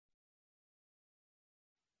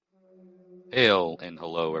Hail and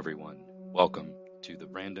hello, everyone. Welcome to the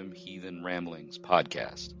Random Heathen Ramblings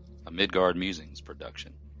podcast, a Midgard Musings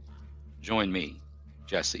production. Join me,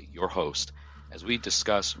 Jesse, your host, as we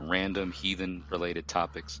discuss random heathen-related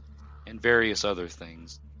topics and various other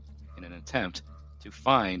things in an attempt to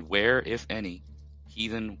find where, if any,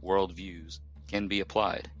 heathen worldviews can be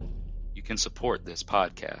applied. You can support this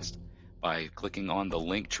podcast by clicking on the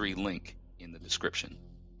Linktree link in the description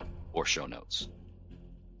or show notes.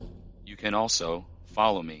 You can also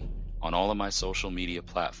follow me on all of my social media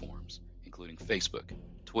platforms, including Facebook,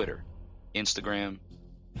 Twitter, Instagram,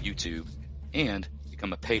 YouTube, and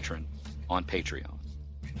become a patron on Patreon.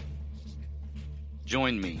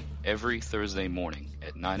 Join me every Thursday morning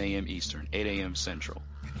at 9 a.m. Eastern, 8 a.m. Central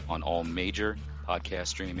on all major podcast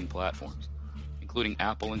streaming platforms, including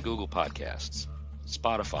Apple and Google Podcasts,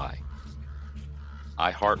 Spotify,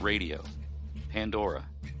 iHeartRadio, Pandora,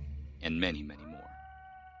 and many, many more.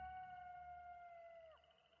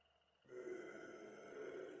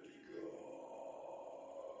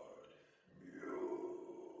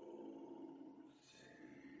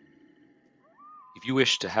 If you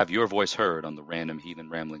wish to have your voice heard on the Random Heathen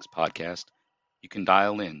Ramblings podcast, you can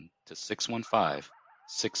dial in to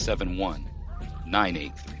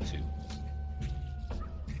 615-671-9832.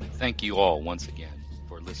 Thank you all once again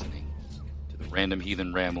for listening to the Random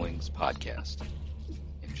Heathen Ramblings podcast.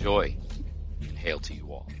 Enjoy, and hail to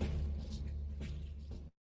you all.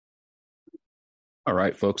 All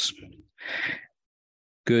right, folks.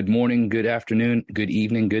 Good morning, good afternoon, good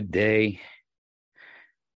evening, good day.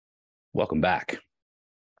 Welcome back.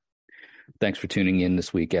 Thanks for tuning in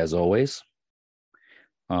this week, as always.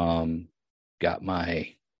 Got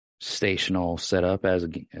my station all set up as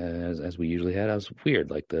we usually had. I was weird,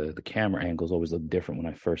 like the camera angles always look different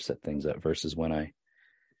when I first set things up versus when I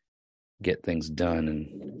get things done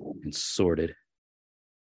and sorted.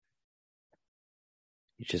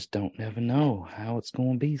 You just don't never know how it's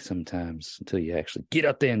going to be sometimes until you actually get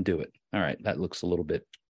up there and do it. All right, that looks a little bit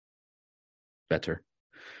better.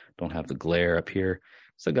 Don't have the glare up here.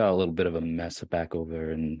 Still got a little bit of a mess back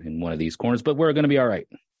over in one of these corners, but we're going to be all right.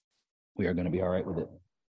 We are going to be all right with it.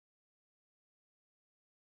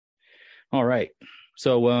 All right.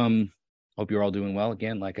 So, hope you're all doing well.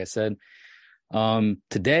 Again, like I said,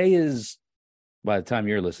 today is, by the time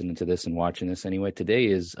you're listening to this and watching this anyway, today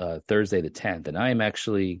is Thursday the 10th, and I am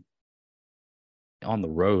actually on the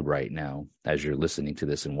road right now as you're listening to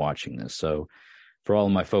this and watching this. So, for all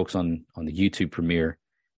of my folks on the YouTube premiere,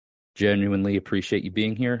 genuinely appreciate you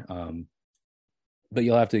being here. But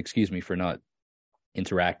you'll have to excuse me for not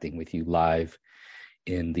interacting with you live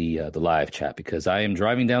in the live chat because I am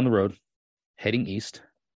driving down the road, heading east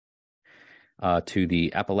to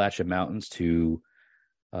the Appalachian Mountains to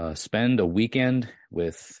spend a weekend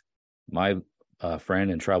with my friend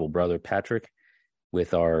and tribal brother, Patrick,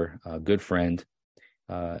 with our good friend,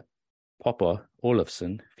 Papa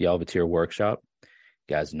Olafsson, Fjallvetir Workshop.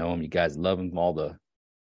 You guys know him. You guys love him. All the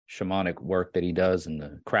shamanic work that he does in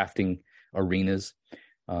the crafting arenas.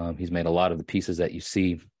 He's made a lot of the pieces that you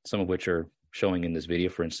see, some of which are showing in this video.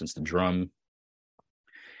 For instance, the drum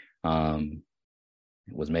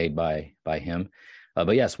was made by him.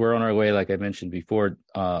 But yes, we're on our way, like I mentioned before,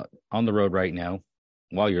 on the road right now,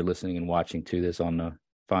 while you're listening and watching to this on a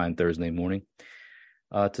fine Thursday morning,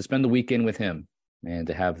 to spend the weekend with him and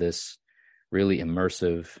to have this really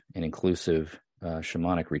immersive and inclusive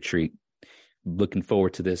shamanic retreat. Looking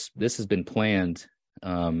forward to this. This has been planned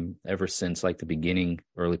ever since like the beginning,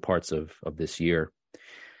 early parts of this year.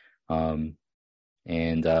 And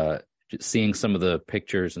just seeing some of the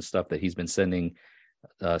pictures and stuff that he's been sending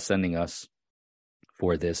us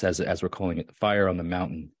for this, as we're calling it, Fire on the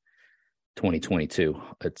Mountain 2022.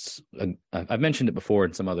 It's I've mentioned it before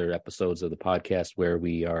in some other episodes of the podcast where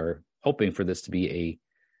we are hoping for this to be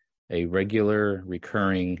a regular,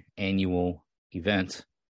 recurring, annual event.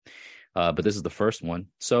 But this is the first one.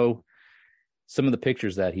 So some of the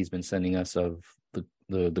pictures that he's been sending us of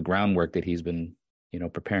the groundwork that he's been,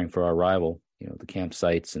 preparing for our arrival, the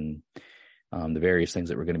campsites and the various things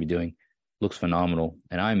that we're going to be doing looks phenomenal.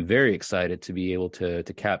 And I'm very excited to be able to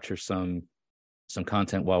capture some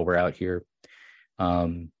content while we're out here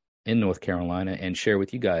in North Carolina and share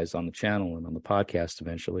with you guys on the channel and on the podcast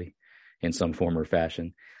eventually in some form or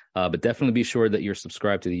fashion. But definitely be sure that you're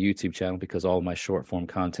subscribed to the YouTube channel because all of my short form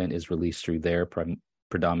content is released through there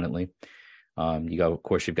predominantly. Of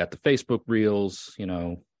course, you've got the Facebook Reels,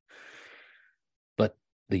 but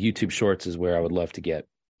the YouTube Shorts is where I would love to get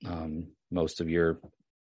most of your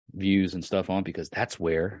views and stuff on because that's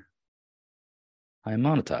where I am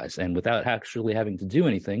monetized. And without actually having to do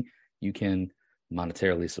anything, you can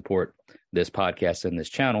monetarily support this podcast and this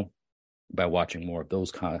channel by watching more of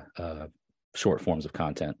those short forms of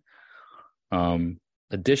content.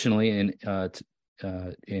 Additionally, in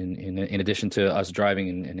addition to us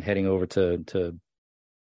driving and heading over to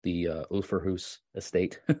the Ulferhus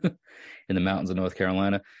estate in the mountains of North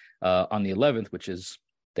Carolina, on the 11th, which is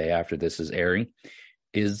day after this is airing,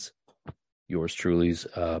 is yours truly's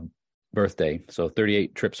birthday. So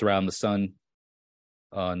 38 trips around the sun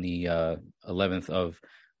on the 11th of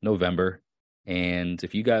November. And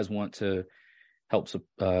if you guys want to help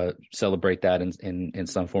celebrate that in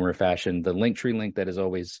some form or fashion, the Linktree link that is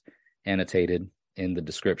always annotated in the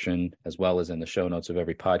description as well as in the show notes of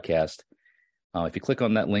every podcast. If you click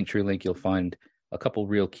on that Linktree link, you'll find a couple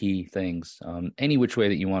real key things. Any which way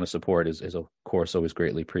that you want to support is of course always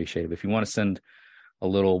greatly appreciated. If you want to send a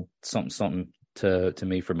little something to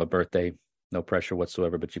me for my birthday, no pressure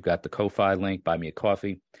whatsoever, but you've got the Ko-Fi link, buy me a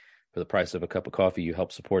coffee. For the price of a cup of coffee, you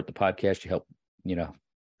help support the podcast. You help,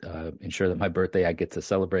 ensure that my birthday, I get to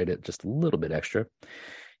celebrate it just a little bit extra.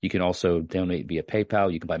 You can also donate via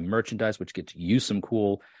PayPal. You can buy merchandise, which gets you some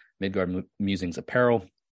cool Midgard Musings apparel.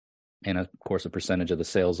 And of course, a percentage of the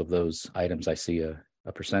sales of those items I see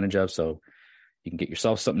a percentage of. So you can get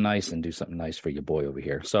yourself something nice and do something nice for your boy over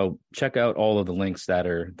here. So check out all of the links that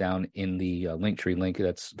are down in the Linktree link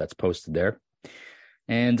that's posted there,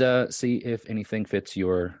 and see if anything fits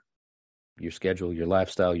your schedule, your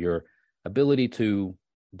lifestyle, your ability to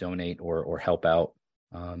donate or help out,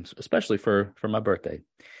 especially for my birthday.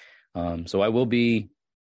 So I will be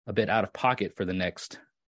a bit out of pocket for the next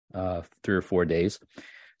 3 or 4 days.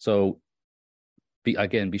 So be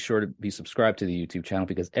sure to be subscribed to the YouTube channel,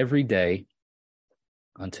 because every day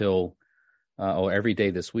until every day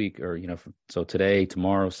this week, or so today,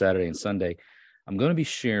 tomorrow, Saturday, and Sunday, I'm going to be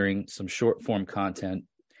sharing some short form content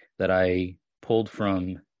that I pulled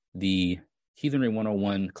from the Heathenry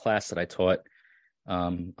 101 class that I taught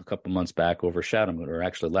a couple months back over Shadowmoon, or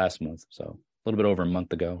actually last month, so a little bit over a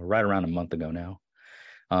month ago, or right around a month ago now.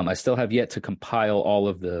 I still have yet to compile all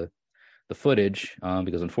of the footage,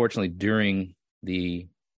 because unfortunately during the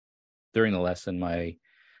lesson my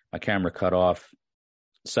camera cut off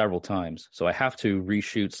several times, so I have to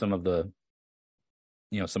reshoot some of the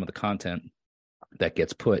content that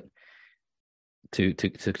gets put to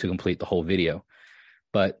complete the whole video.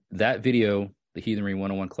 But that video, the Heathenry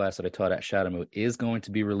 101 class that I taught at Shadowmoon, is going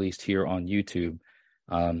to be released here on YouTube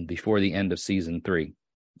before the end of season 3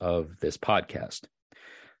 of this podcast.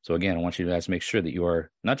 So again, I want you guys to make sure that you are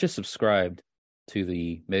not just subscribed to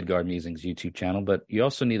the Midgard Musings YouTube channel, but you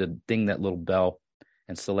also need to ding that little bell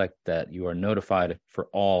and select that you are notified for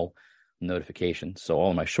all notifications. So all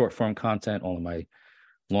of my short form content, all of my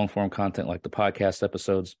long form content like the podcast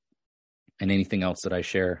episodes, and anything else that I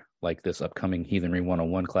share, like this upcoming Heathenry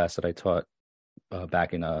 101 class that I taught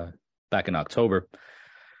back in October,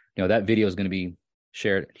 that video is going to be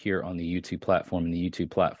shared here on the YouTube platform, and the YouTube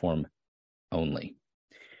platform only.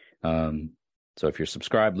 So if you're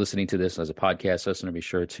subscribed, listening to this as a podcast listener, be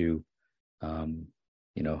sure to,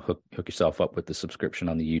 hook yourself up with the subscription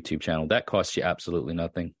on the YouTube channel. That costs you absolutely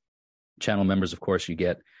nothing. Channel members, of course, you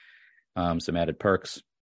get some added perks,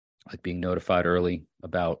 like being notified early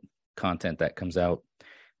about content that comes out,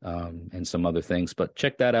 and some other things. But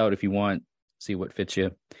check that out if you want, see what fits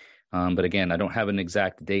you. But again, I don't have an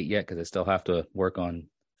exact date yet, because I still have to work on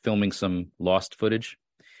filming some lost footage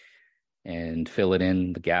and fill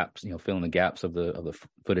in the gaps of the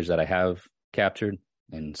footage that I have captured,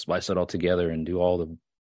 and splice it all together and do all the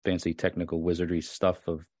fancy technical wizardry stuff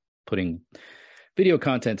of putting video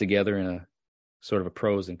content together in a sort of a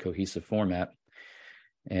prose and cohesive format.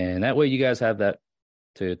 And that way you guys have that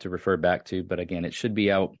to refer back to. But again, it should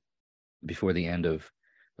be out before the end of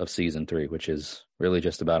season 3, which is really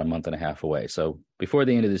just about a month and a half away. So before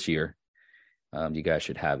the end of this year, you guys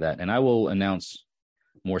should have that. And I will announce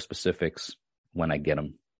more specifics when I get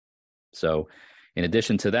them. So in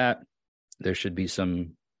addition to that, there should be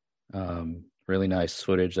some really nice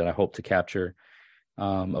footage that I hope to capture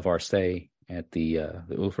of our stay at the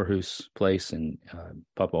Ulferhus place and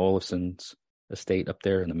Papa Olafson's estate up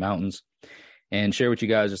there in the mountains, and share with you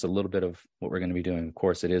guys just a little bit of what we're going to be doing. Of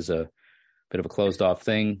course, it is a bit of a closed off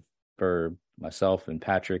thing for myself and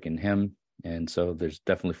Patrick and him, and so there's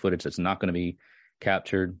definitely footage that's not going to be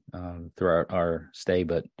captured through our stay,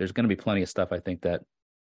 but there's going to be plenty of stuff I think that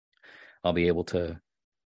I'll be able to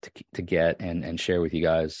get and share with you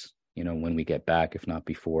guys, when we get back, if not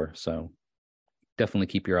before. So definitely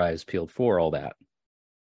keep your eyes peeled for all that.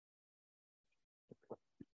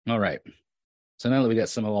 All right. So now that we got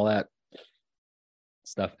some of all that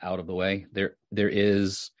stuff out of the way, there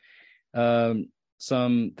is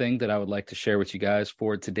something that I would like to share with you guys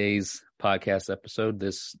for today's podcast episode.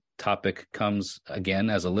 This topic comes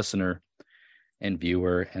again as a listener and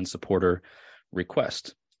viewer and supporter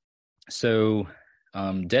request. So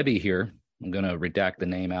Debbie here, I'm going to redact the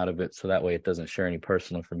name out of it so that way it doesn't share any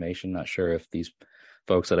personal information. Not sure if these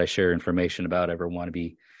folks that I share information about ever want to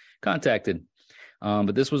be contacted.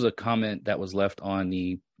 But this was a comment that was left on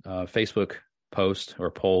the Facebook post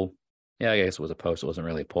or poll. Yeah, I guess it was a post. It wasn't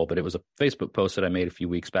really a poll, but it was a Facebook post that I made a few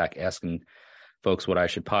weeks back asking folks what I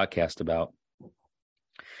should podcast about.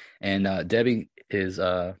 And Debbie has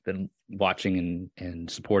been watching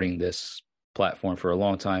and supporting this platform for a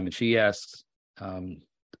long time. And she asks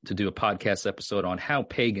to do a podcast episode on how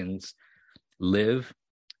pagans live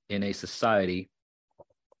in a society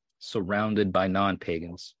surrounded by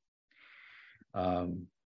non-pagans.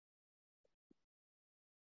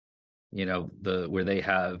 Where they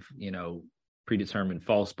have, predetermined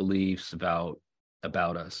false beliefs about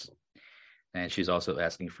us. And she's also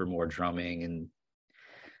asking for more drumming, and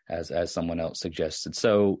as someone else suggested.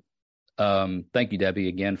 So thank you, Debbie,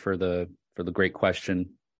 again for the great question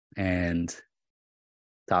and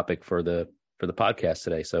topic for the podcast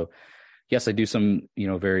today. So yes, I do some,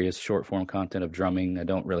 various short form content of drumming. I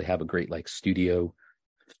don't really have a great studio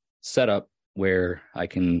setup where I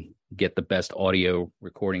can get the best audio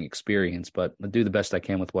recording experience, but I do the best I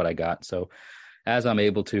can with what I got. So as I'm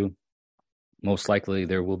able to, most likely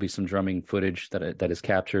there will be some drumming footage that is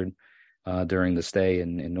captured during the stay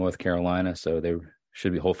in North Carolina. So there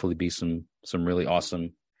should hopefully be some really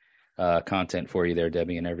awesome content for you there,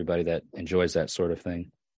 Debbie, and everybody that enjoys that sort of thing.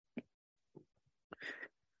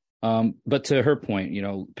 But to her point,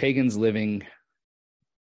 pagans living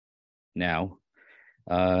now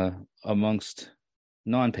amongst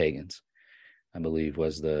non-pagans, I believe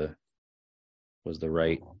was the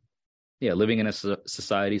right. Yeah, living in a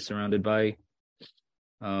society surrounded by,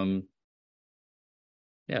 I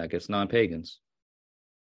guess non-pagans,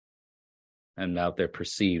 and out there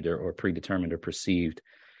perceived or predetermined or perceived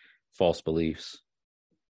false beliefs.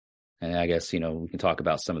 And I guess, we can talk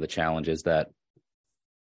about some of the challenges that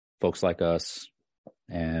folks like us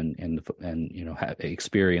and have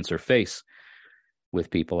experience or face with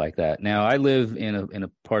people like that. Now, I live in a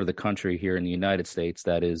part of the country here in the United States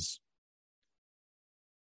that is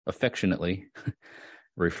affectionately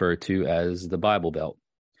referred to as the Bible Belt.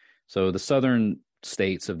 So the southern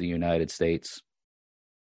states of the United States,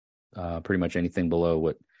 pretty much anything below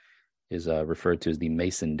what is referred to as the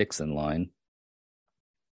Mason-Dixon line,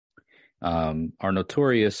 are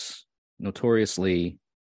notoriously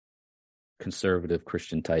conservative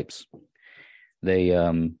Christian types. They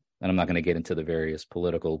and I'm not going to get into the various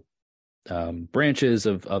political branches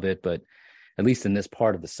of it, but at least in this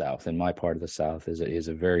part of the South, in my part of the South, is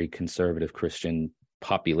a very conservative Christian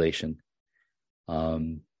population.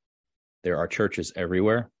 There are churches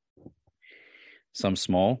everywhere, some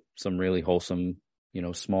small, some really wholesome,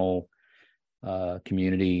 small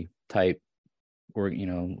community type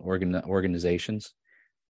organizations,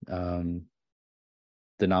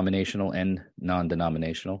 denominational and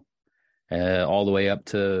non-denominational, all the way up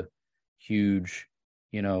to huge,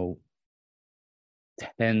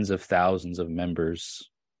 tens of thousands of members,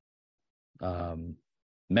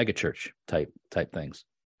 megachurch type things.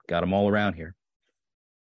 Got them all around here.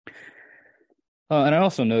 And I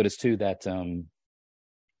also noticed too that,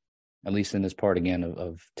 at least in this part again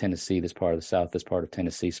of Tennessee, this part of the South, this part of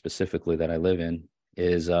Tennessee specifically that I live in,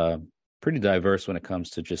 is pretty diverse when it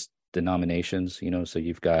comes to just denominations. So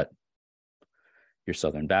you've got your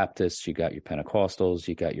Southern Baptists, you got your Pentecostals,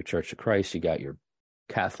 you got your Church of Christ, you got your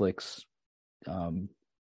Catholics,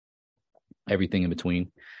 everything in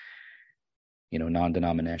between,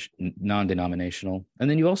 non-denominational. And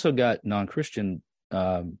then you also got non-Christian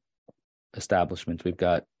establishments. We've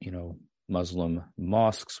got, Muslim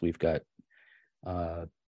mosques, we've got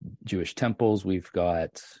Jewish temples, we've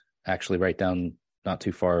got actually right down, not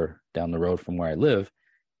too far down the road from where I live,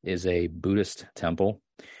 is a Buddhist temple.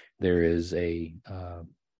 There is an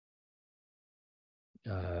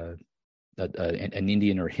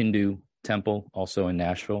Indian or Hindu temple also in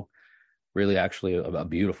Nashville. Really, actually, a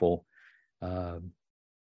beautiful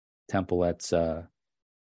temple that's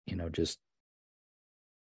just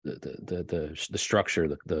the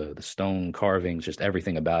structure, the stone carvings, just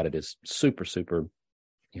everything about it is super, super,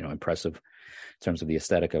 impressive in terms of the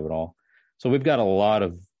aesthetic of it all. So we've got a lot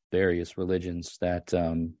of various religions that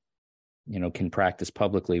can practice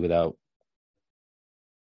publicly without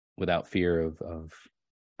fear of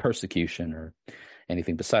persecution or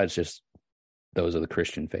anything besides just those of the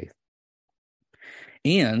Christian faith.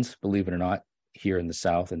 And believe it or not, here in the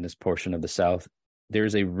South, in this portion of the South,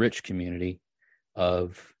 there's a rich community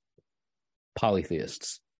of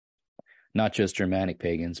polytheists, not just Germanic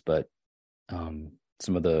pagans, but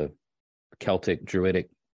some of the Celtic, Druidic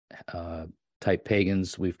type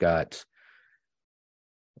pagans. We've got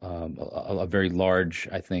a very large,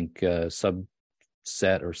 I think, subset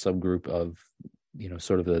or subgroup of,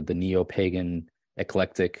 sort of the neo-pagan,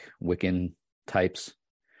 eclectic Wiccan types.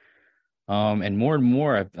 And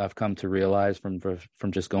more I've come to realize from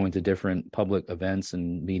just going to different public events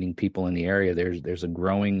and meeting people in the area, there's a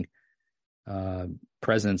growing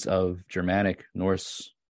presence of Germanic,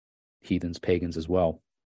 Norse heathens, pagans as well.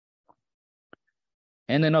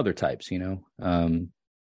 And then other types, some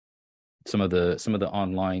of the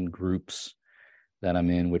online groups that I'm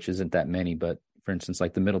in, which isn't that many, but for instance,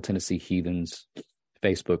 like the Middle Tennessee Heathens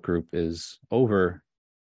Facebook group is over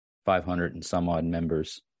 500 and some odd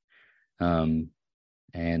members. And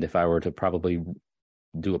if I were to probably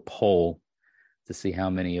do a poll to see how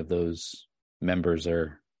many of those members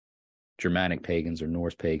are Germanic pagans or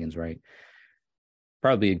Norse pagans, right?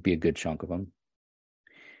 Probably be a good chunk of them.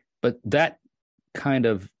 But that kind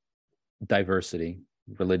of diversity,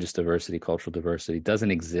 religious diversity, cultural diversity,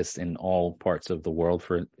 doesn't exist in all parts of the world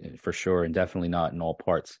for sure, and definitely not in all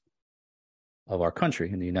parts of our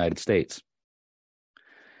country in the United States.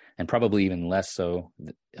 And probably even less so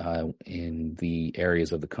in the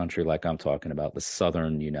areas of the country like I'm talking about, the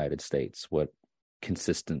southern United States, what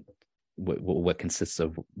consists of,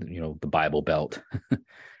 the Bible Belt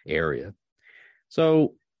area.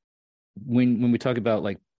 So when we talk about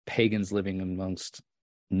like pagans living amongst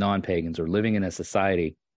non-pagans or living in a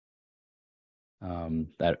society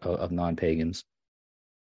that of non-pagans,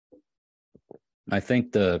 I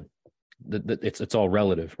think it's all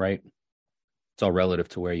relative, right? It's all relative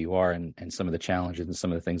to where you are and some of the challenges and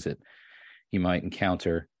some of the things that you might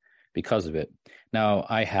encounter because of it. Now,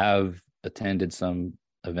 I have attended some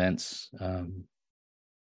events,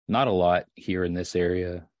 not a lot here in this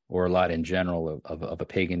area or a lot in general of a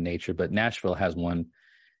pagan nature, but Nashville has one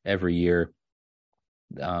every year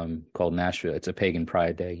called Nashville. It's a pagan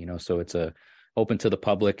pride day, so it's open to the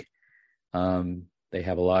public. They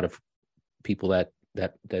have a lot of people that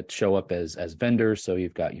show up as vendors. So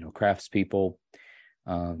you've got, craftspeople,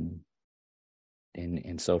 and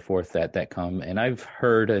so forth that come. And I've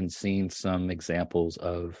heard and seen some examples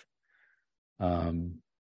of,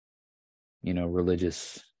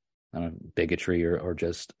 religious bigotry or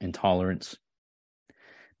just intolerance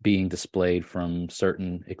being displayed from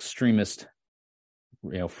certain extremist,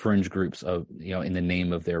 fringe groups of, in the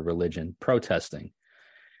name of their religion, protesting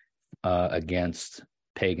against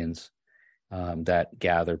pagans that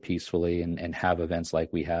gather peacefully and have events like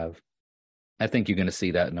we have. I think you're going to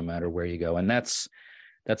see that no matter where you go. And that's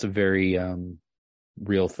a very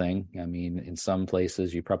real thing. I mean, in some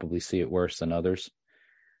places you probably see it worse than others,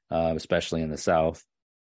 especially in the South.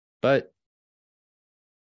 But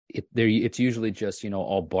it's usually just,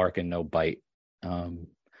 all bark and no bite.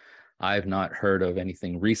 I've not heard of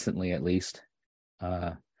anything recently, at least.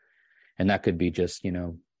 And that could be just,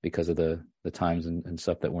 because of the times and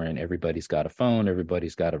stuff that we're in. Everybody's got a phone,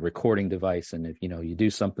 everybody's got a recording device. And if, you do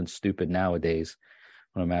something stupid nowadays,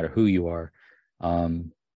 no matter who you are,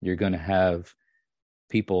 you're going to have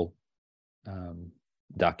people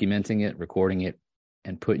documenting it, recording it,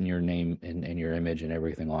 and putting your name and your image and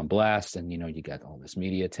everything on blast. And, you got all this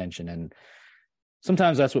media attention. And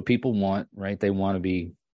sometimes that's what people want, right? They want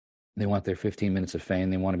their 15 minutes of fame.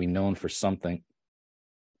 They want to be known for something.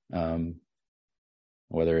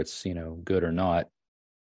 Whether it's, good or not.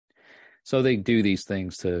 So they do these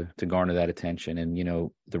things to garner that attention. And,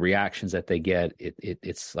 the reactions that they get,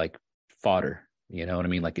 it's like fodder, you know what I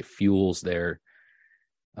mean? Like it fuels their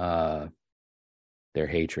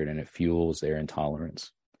hatred and it fuels their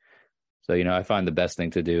intolerance. So, I find the best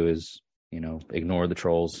thing to do is, ignore the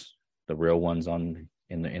trolls, the real ones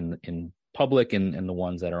in public and the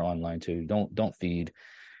ones that are online too. Don't feed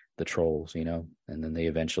the trolls, and then they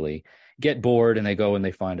eventually get bored and they go and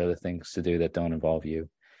they find other things to do that don't involve you.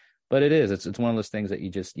 But it's one of those things that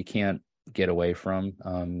you can't get away from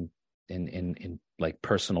in like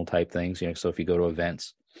personal type things, so if you go to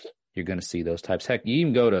events, you're going to see those types. Heck, you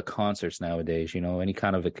even go to concerts nowadays, any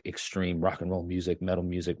kind of extreme rock and roll music, metal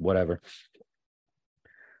music, whatever.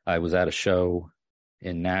 I was at a show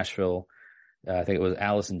in Nashville. I think it was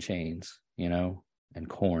Alice in Chains, and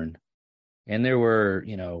Korn. And there were,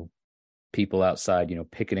 people outside,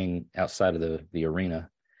 picketing outside of the arena,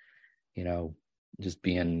 just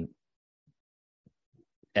being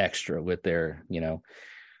extra with their,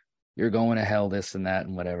 you're going to hell, this and that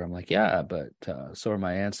and whatever. I'm like, yeah, but so are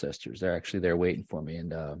my ancestors. They're actually there waiting for me.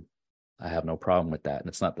 And I have no problem with that. And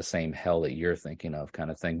it's not the same hell that you're thinking of kind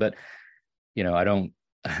of thing. But I don't,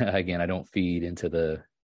 again, I don't feed into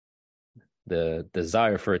the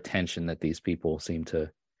desire for attention that these people seem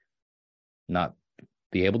to not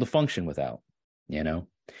be able to function without, you know.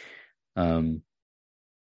 Um,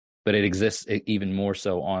 but it exists even more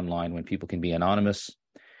so online when people can be anonymous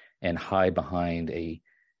and hide behind a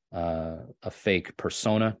fake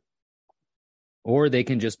persona, or they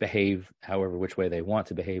can just behave however which way they want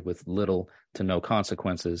to behave with little to no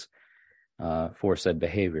consequences for said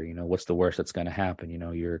behavior. What's the worst that's going to happen?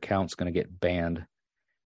 Your account's going to get banned,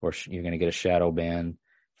 or you're going to get a shadow ban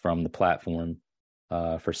from the platform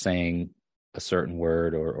for saying a certain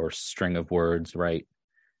word or string of words, right?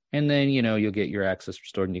 And then, you'll get your access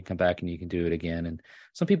restored and you come back and you can do it again. And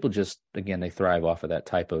some people just, again, they thrive off of that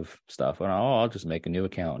type of stuff. And, I'll just make a new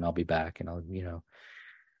account and I'll be back, and I'll,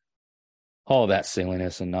 all of that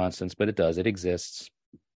silliness and nonsense, but it exists.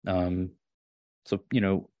 So,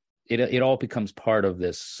 it all becomes part of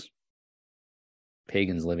this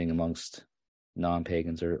pagans living amongst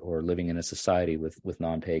non-pagans, or living in a society with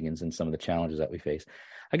non-pagans, and some of the challenges that we face.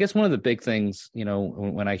 I guess one of the big things,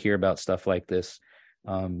 when I hear about stuff like this,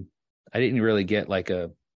 I didn't really get like a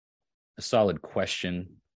solid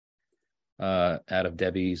question out of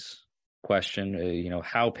Debbie's question,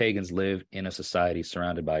 how pagans live in a society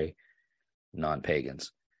surrounded by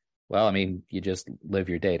non-pagans. Well, I mean, you just live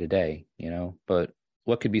your day to day, but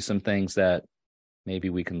what could be some things that maybe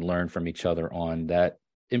we can learn from each other on that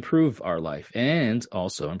improve our life and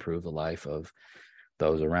also improve the life of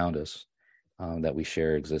those around us that we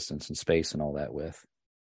share existence and space and all that with.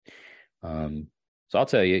 So I'll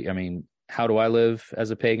tell you, I mean, how do I live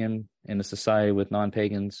as a pagan in a society with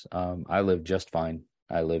non-pagans? I live just fine.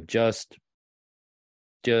 I live just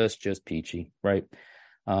peachy, right?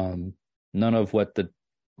 None of what the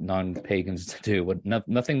non-pagans do,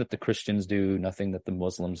 nothing that the Christians do, nothing that the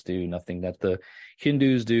Muslims do, nothing that the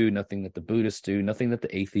Hindus do, nothing that the Buddhists do, nothing that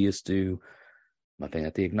the atheists do, nothing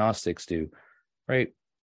that the agnostics do, right?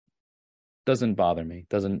 Doesn't bother me,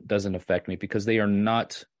 doesn't affect me, because they are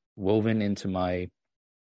not woven into my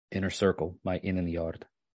inner circle, my innenjord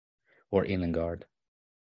or innengard.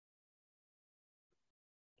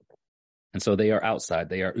 And so they are outside,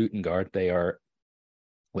 they are utengard, they are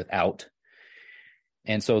without.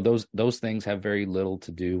 And so those things have very little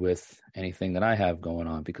to do with anything that I have going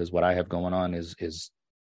on, because what I have going on is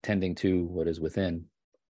tending to what is within.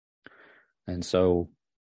 And so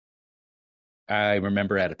I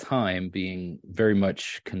remember at a time being very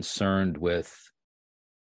much concerned with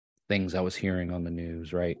things I was hearing on the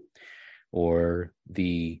news, right? Or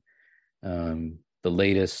the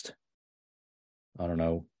latest, I don't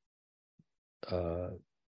know,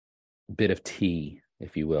 bit of tea,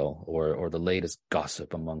 if you will, or the latest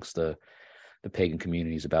gossip amongst the pagan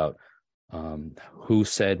communities about who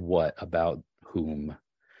said what about whom,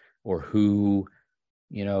 or who,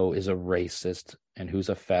 is a racist and who's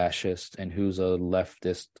a fascist and who's a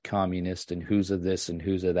leftist communist and who's a this and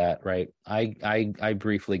who's a that, right? I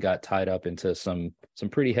briefly got tied up into some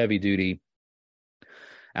pretty heavy duty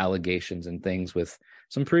allegations and things with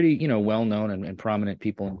some pretty, well-known and prominent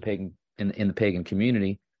people in the pagan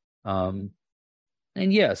community. And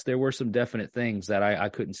yes, there were some definite things that I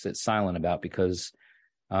couldn't sit silent about, because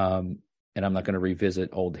and I'm not going to revisit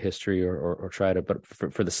old history or try to, but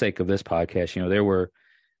for the sake of this podcast, there were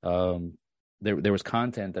there was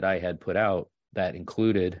content that I had put out that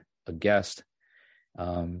included a guest,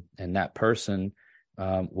 and that person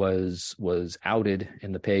was outed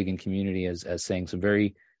in the pagan community as saying some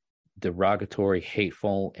very derogatory,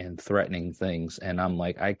 hateful, and threatening things. And I'm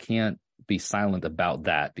like, I can't be silent about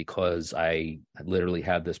that, because I literally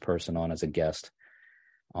had this person on as a guest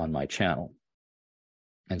on my channel.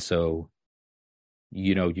 And so,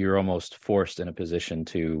 you're almost forced in a position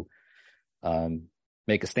to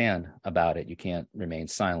make a stand about it. You can't remain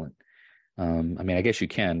silent. I mean, I guess you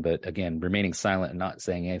can, but again, remaining silent and not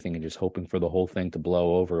saying anything and just hoping for the whole thing to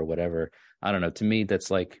blow over or whatever, I don't know. To me, that's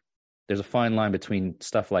like, there's a fine line between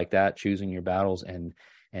stuff like that, choosing your battles, and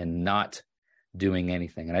not doing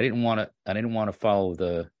anything. And I didn't want to follow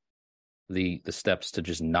the steps to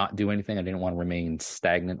just not do anything. I didn't want to remain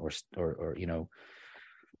stagnant or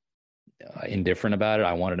indifferent about it.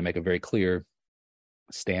 I wanted to make a very clear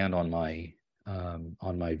stand on my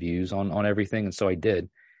views on everything, and so I did.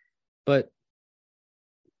 But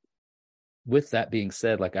with that being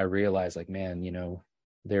said, like, I realized, like, man,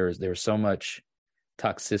 there's so much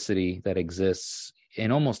toxicity that exists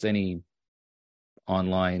in almost any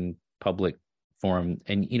online public forum,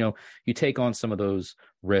 and you take on some of those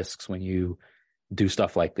risks when you do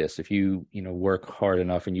stuff like this. If you work hard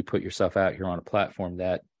enough and you put yourself out here on a platform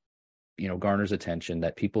that garners attention,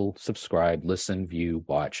 that people subscribe, listen, view,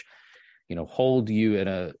 watch, hold you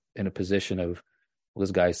in a position of, well,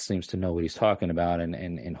 this guy seems to know what he's talking about,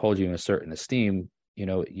 and hold you in a certain esteem.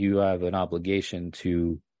 You have an obligation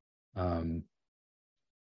to, at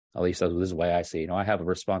least this is the way I see it. I have a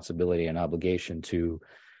responsibility and obligation to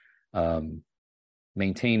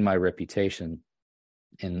maintain my reputation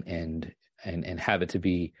and have it to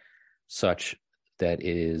be such that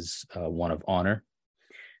it is one of honor,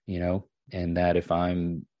 and that if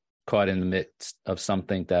I'm caught in the midst of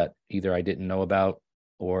something that either I didn't know about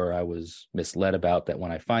or I was misled about, that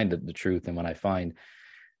when I find the truth, and when I find,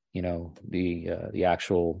 the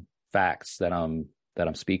actual facts, that I'm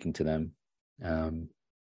speaking to them.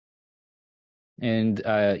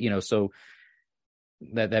 So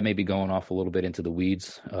that may be going off a little bit into the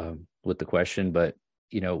weeds with the question, but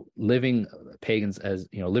living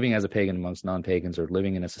as a pagan amongst non-pagans, or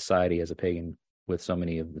living in a society as a pagan with so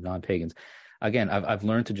many of the non-pagans, again, I've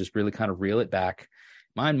learned to just really kind of reel it back,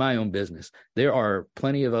 mind my own business. There are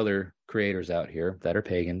plenty of other creators out here that are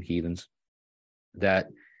pagan heathens that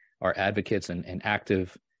are advocates and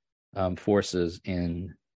active forces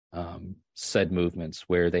in said movements,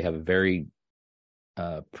 where they have a very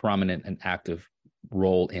prominent and active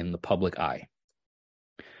role in the public eye.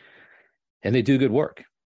 And they do good work.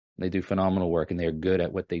 They do phenomenal work, and they're good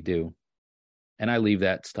at what they do. And I leave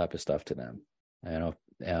that type of stuff to them. If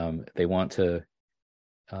they want to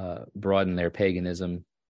broaden their paganism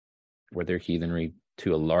or their heathenry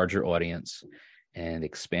to a larger audience and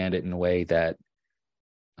expand it in a way that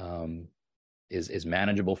is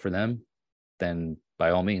manageable for them, then by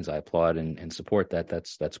all means, I applaud and support that.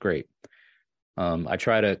 That's great. I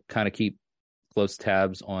try to kind of keep close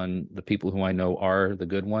tabs on the people who I know are the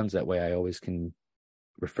good ones. That way I always can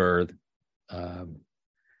refer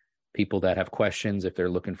people that have questions, if they're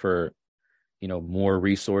looking for, more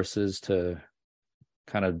resources to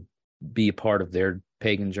kind of be a part of their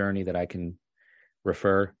pagan journey, that I can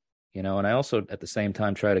refer, and I also at the same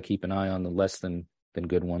time try to keep an eye on the less than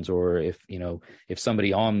good ones, or if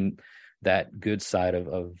somebody on that good side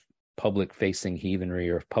of public facing heathenry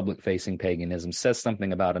or public facing paganism says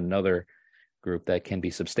something about another group that can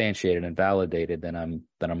be substantiated and validated, then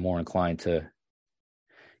I'm more inclined to,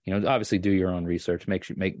 obviously do your own research,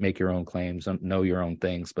 make your own claims, know your own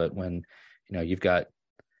things. But when, you've got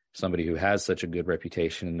somebody who has such a good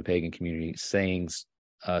reputation in the pagan community saying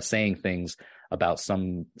things about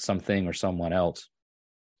something or someone else,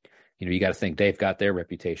 you got to think they've got their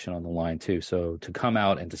reputation on the line too. So to come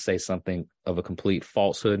out and to say something of a complete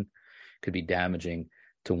falsehood could be damaging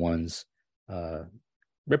to one's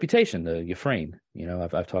reputation, your frame.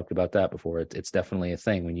 I've talked about that before. It's definitely a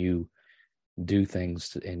thing when you do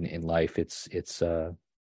things in life. It's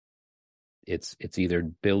either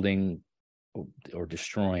building or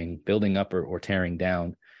destroying, building up or tearing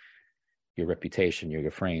down your reputation,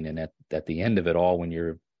 your frame. And at the end of it all, when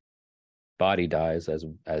your body dies,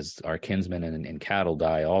 as our kinsmen and cattle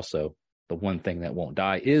die also, the one thing that won't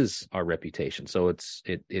die is our reputation. So it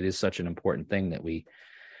is such an important thing that we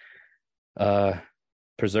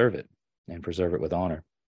preserve it, and preserve it with honor.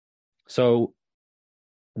 So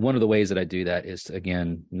one of the ways that I do that is to,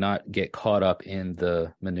 again, not get caught up in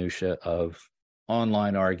the minutia of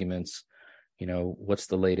online arguments. What's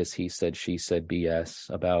the latest he said, she said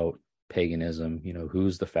BS about paganism?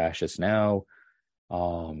 Who's the fascist now?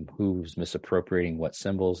 Who's misappropriating what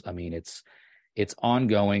symbols? I mean, it's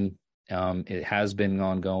ongoing. It has been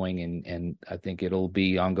ongoing, and I think it'll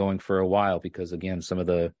be ongoing for a while, because again, some of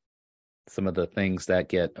the things that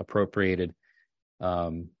get appropriated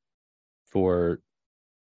for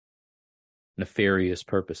nefarious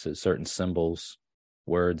purposes, certain symbols,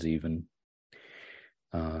 words, even,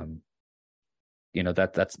 that's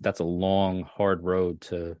a long, hard road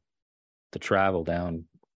to travel down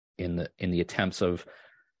in the attempts of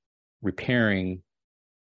repairing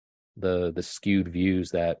the skewed views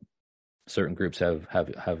that certain groups have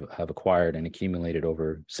acquired and accumulated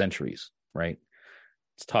over centuries. Right?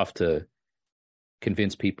 It's tough to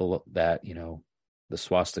convince people that the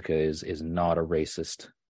swastika is not a racist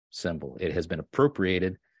symbol. It has been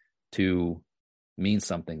appropriated to mean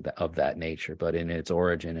something of that nature, but in its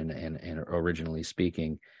origin and originally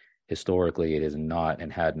speaking, historically, it is not,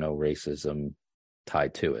 and had no racism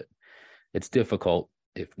tied to it. It's difficult,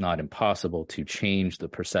 if not impossible, to change the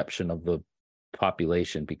perception of the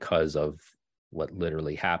population because of what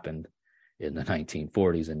literally happened in the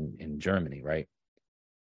 1940s in Germany, right?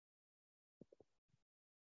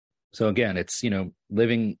 So again, it's,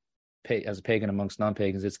 living as a pagan amongst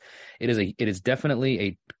non-pagans, it is definitely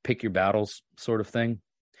a pick your battles sort of thing.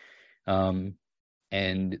 And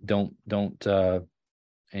don't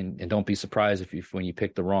be surprised if when you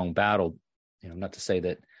pick the wrong battle, not to say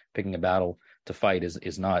that picking a battle to fight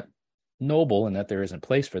is not noble, and that there isn't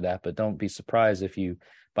place for that. But don't be surprised if you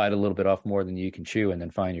bite a little bit off more than you can chew, and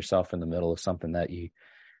then find yourself in the middle of something that you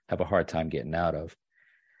have a hard time getting out of.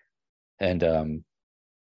 And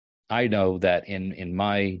I know that in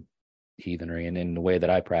my heathenry and in the way that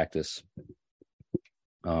I practice,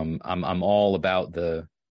 I'm all about the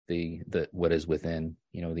what is within,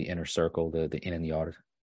 the inner circle, the in yard,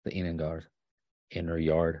 the innengard, inner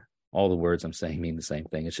yard. All the words I'm saying mean the same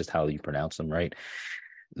thing. It's just how you pronounce them, right?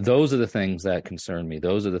 Those are the things that concern me.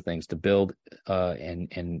 Those are the things to build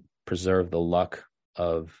and preserve the luck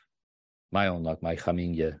of my own luck, my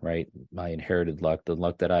chaminya, right? My inherited luck, the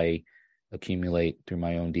luck that I accumulate through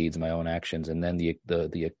my own deeds, my own actions, and then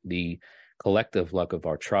the collective luck of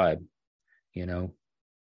our tribe, and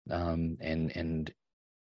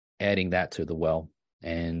adding that to the well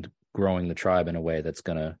and growing the tribe in a way that's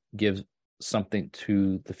going to give something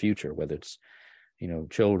to the future, whether it's,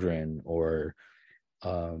 children or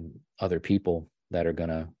other people that are going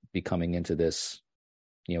to be coming into this,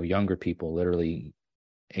 younger people, literally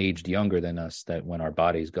aged younger than us, that when our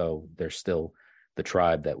bodies go, they're still the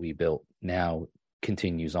tribe that we built now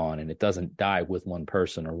continues on, and it doesn't die with one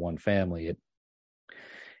person or one family.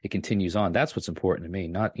 It continues on. That's what's important to me.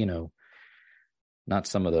 Not, not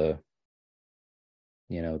some of the,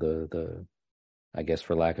 the, I guess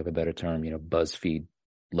for lack of a better term, BuzzFeed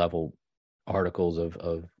level articles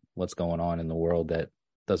of what's going on in the world that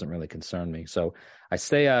doesn't really concern me. So I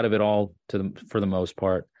stay out of it all for the most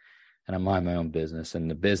part, and I mind my own business. And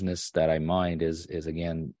the business that I mind is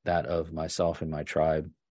again that of myself and my tribe.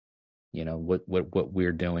 What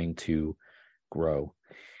we're doing to grow.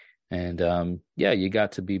 And you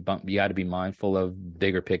got to be mindful of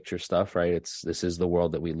bigger picture stuff, right? This is the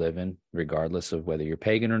world that we live in, regardless of whether you're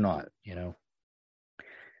pagan or not.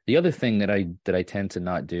 The other thing that I tend to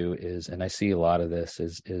not do is, and I see a lot of this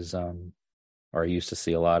is or I used to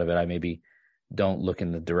see a lot of it. I maybe don't look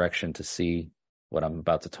in the direction to see what I'm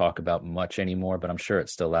about to talk about much anymore, but I'm sure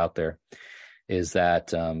it's still out there. Is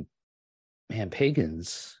that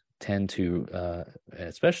pagans tend to,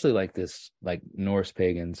 especially like Norse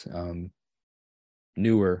pagans,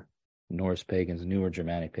 newer Norse pagans, newer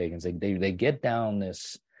Germanic pagans, they get down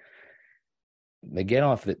this, they get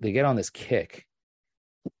on this kick,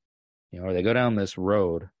 or they go down this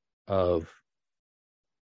road of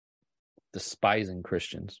despising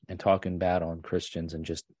Christians and talking bad on Christians and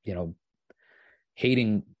just,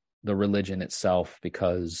 hating the religion itself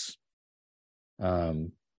because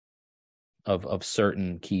of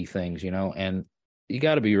certain key things, and you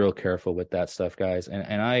got to be real careful with that stuff, guys.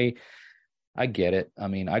 And I get it. I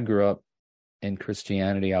mean, I grew up in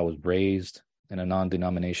Christianity. I was raised in a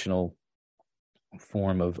non-denominational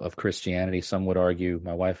form of Christianity. Some would argue,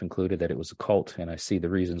 my wife included, that it was a cult, and I see the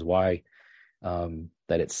reasons why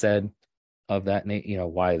that it said of that,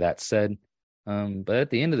 why that's said. But at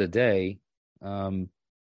the end of the day,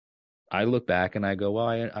 I look back and I go,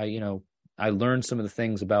 well, I learned some of the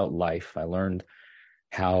things about life. I learned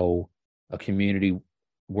how a community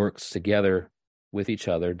works together with each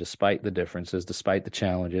other, despite the differences, despite the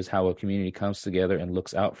challenges, how a community comes together and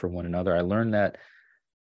looks out for one another. I learned that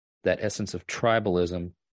essence of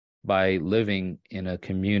tribalism by living in a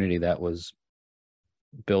community that was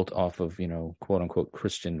built off of, quote unquote,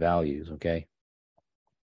 Christian values. Okay.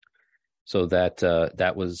 So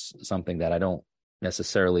that was something that I don't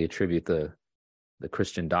necessarily attribute the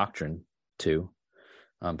Christian doctrine to,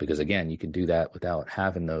 because again, you can do that without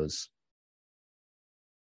having those,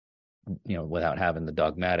 without having the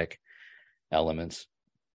dogmatic elements.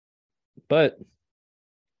 But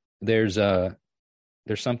there's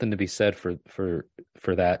something to be said for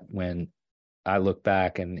that. When I look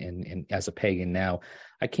back and as a pagan now,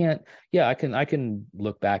 I can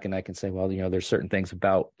look back and I can say, well, there's certain things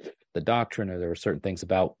about the doctrine, or there were certain things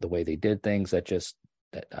about the way they did things that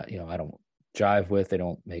I don't jive with. They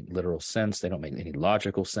don't make literal sense. They don't make any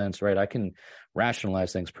logical sense, right? I can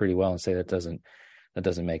rationalize things pretty well and say that doesn't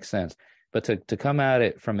make sense. But to come at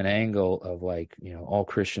it from an angle of like, all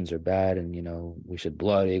Christians are bad and, we should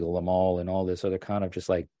blood eagle them all and all this other kind of just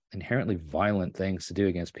like inherently violent things to do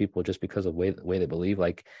against people just because of the way they believe.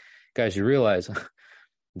 Like, guys, you realize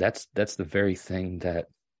that's the very thing that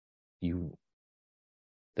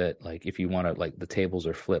like, if you want to, like, the tables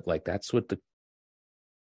are flipped, like that's what the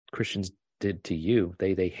Christians did to you.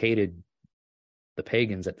 They hated the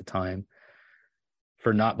pagans at the time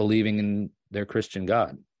for not believing in their Christian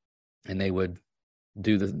God. And they would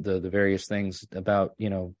do the various things about,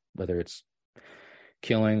 whether it's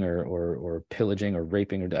killing or pillaging or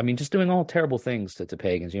raping, or, I mean, just doing all terrible things to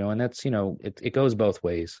pagans, and that's, it goes both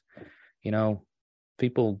ways.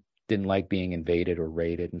 People didn't like being invaded or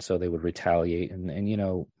raided, and so they would retaliate.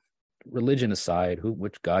 And religion aside,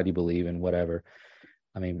 which God you believe in, whatever.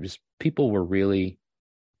 I mean, just people were really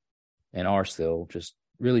and are still just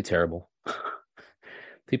really terrible.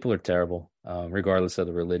 People are terrible, regardless of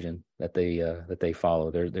the religion that they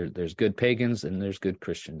follow. There's good pagans and there's good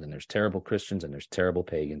Christians, and there's terrible Christians and there's terrible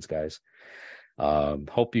pagans, guys.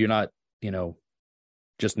 Hope you're not,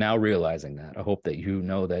 just now realizing that. I hope that you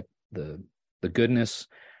know that the goodness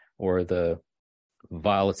or the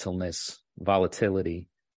volatility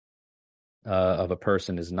of a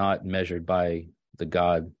person is not measured by the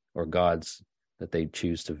God or gods that they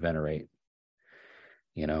choose to venerate.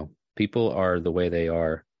 People are the way they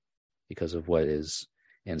are because of what is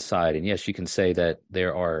inside. And yes, you can say that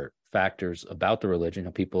there are factors about the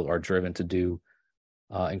religion. People are driven to do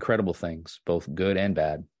incredible things, both good and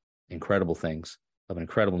bad, incredible things of an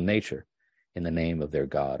incredible nature in the name of their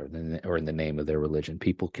God or in the name of their religion.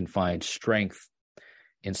 People can find strength,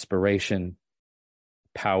 inspiration,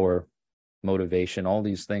 power, motivation, all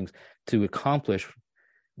these things to accomplish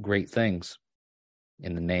great things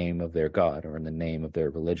in the name of their God or in the name of their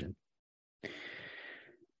religion.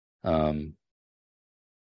 And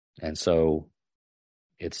so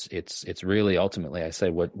it's really ultimately, I say,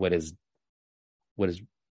 what is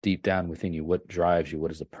deep down within you, what drives you,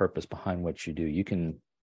 what is the purpose behind what you do. You can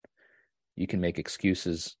make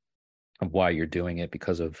excuses of why you're doing it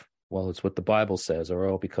because of, well, it's what the Bible says,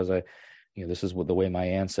 or because this is the way my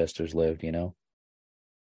ancestors lived, And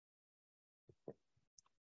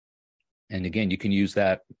again, you can use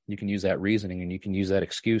that reasoning, and you can use that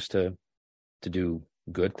excuse to do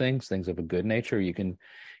good things of a good nature. You can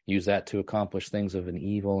use that to accomplish things of an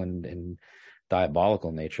evil and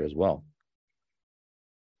diabolical nature as well.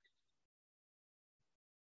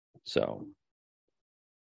 So,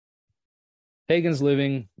 pagans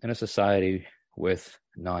living in a society with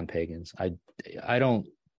non-pagans. I don't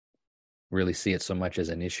really see it so much as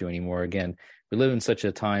an issue anymore. Again, we live in such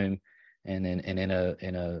a time and in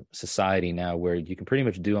a society now where you can pretty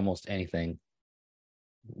much do almost anything,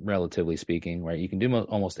 relatively speaking, right? You can do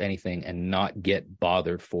almost anything and not get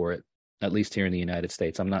bothered for it, at least here in the United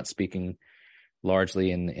States. I'm not speaking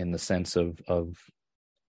largely in the sense of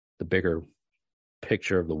the bigger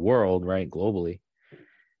picture of the world, right, globally,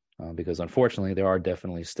 because unfortunately there are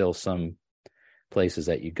definitely still some places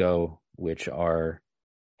that you go which are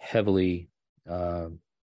heavily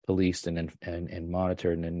policed and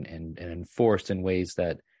monitored and enforced in ways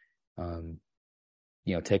that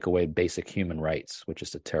take away basic human rights, which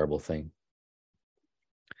is a terrible thing.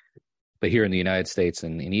 But here in the United States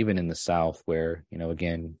and even in the South, where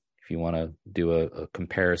again, if you want to do a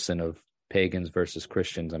comparison of pagans versus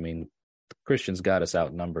Christians, I mean, Christians got us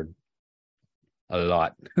outnumbered a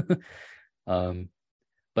lot.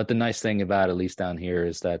 But the nice thing about, at least down here,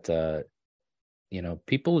 is that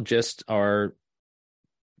people just are,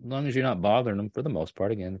 as long as you're not bothering them, for the most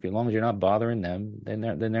part. Again, as long as you're not bothering them, then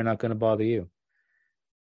they're not going to bother you.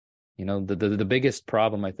 The biggest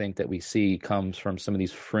problem I think that we see comes from some of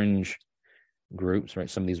these fringe groups, right?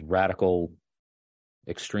 Some of these radical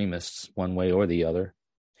extremists, one way or the other,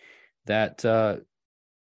 that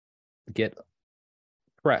get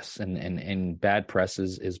press, and bad press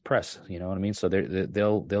is press. You know what I mean? So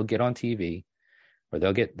they'll get on TV, or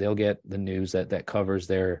they'll get the news that covers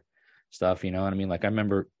their stuff. You know what I mean? Like I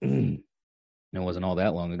remember, it wasn't all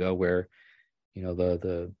that long ago where,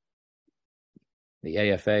 the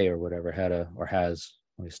AFA or whatever has,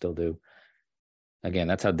 we still do. Again,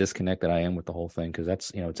 that's how disconnected I am with the whole thing, because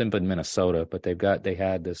that's, it's in Minnesota, but they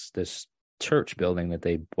had this church building that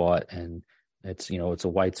they bought, and it's a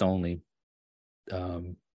whites only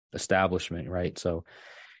establishment, right? So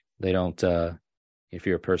they don't, if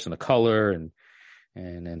you're a person of color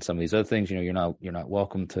and some of these other things, you're not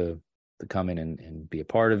welcome to come in and be a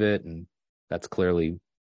part of it, and that's clearly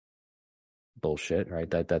bullshit, right?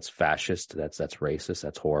 That's fascist, that's racist,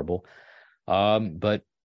 that's horrible. But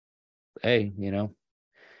hey,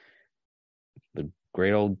 the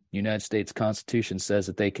great old United States Constitution says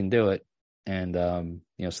that they can do it. And,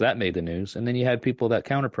 so that made the news. And then you had people that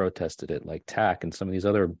counter protested it, like TAC and some of these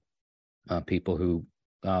other people who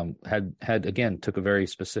had again, took a very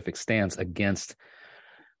specific stance against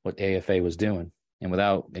what AFA was doing. And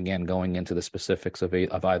without, again, going into the specifics of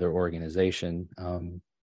either organization,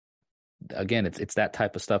 again, it's that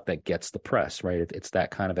type of stuff that gets the press, right? It's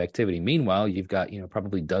that kind of activity. Meanwhile, you've got,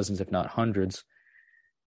 probably dozens, if not hundreds,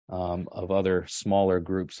 of other smaller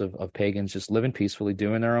groups of pagans just living peacefully,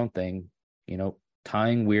 doing their own thing,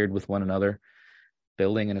 tying weird with one another,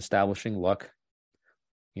 building and establishing luck,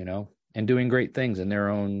 and doing great things in their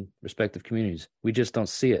own respective communities. We just don't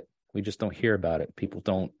see it. We just don't hear about it. People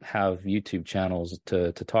don't have YouTube channels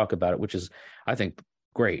to talk about it, which is, I think,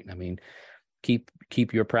 great. I mean, keep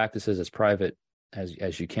your practices as private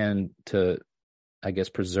as you can to, I guess,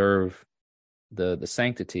 preserve the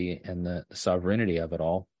sanctity and the sovereignty of it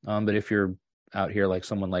all. But if you're out here like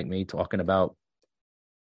someone like me talking about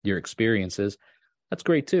your experiences, that's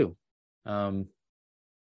great too. But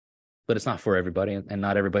it's not for everybody, and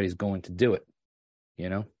not everybody's going to do it. You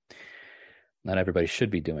know, not everybody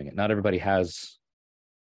should be doing it. Not everybody has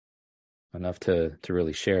enough to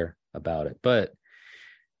really share about it. But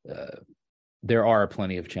there are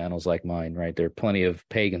plenty of channels like mine, right? There are plenty of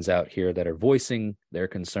pagans out here that are voicing their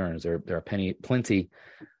concerns. There are plenty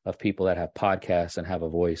of people that have podcasts and have a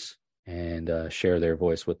voice and share their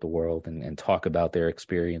voice with the world and talk about their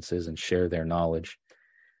experiences and share their knowledge.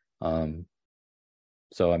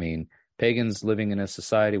 So, I mean, pagans living in a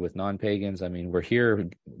society with non-pagans, I mean, we're here,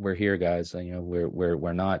 guys. You know,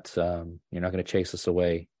 we're not, you're not going to chase us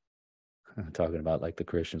away. I'm talking about like the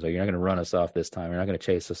Christians, like, you're not going to run us off this time. You're not going to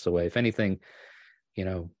chase us away. If anything, you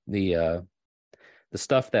know, the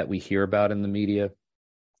stuff that we hear about in the media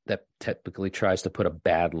that typically tries to put a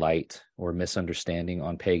bad light or misunderstanding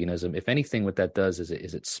on paganism, if anything, what that does is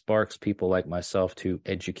it sparks people like myself to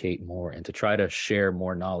educate more and to try to share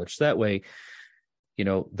more knowledge. So that way, you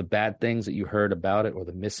know, the bad things that you heard about it or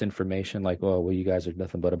the misinformation, like, oh, well, you guys are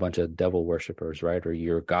nothing but a bunch of devil worshipers, right? Or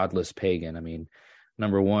you're a godless pagan. I mean,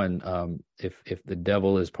 number one, if the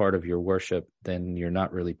devil is part of your worship, then you're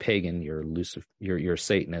not really pagan. You're you're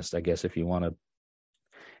Satanist, I guess, if you want to.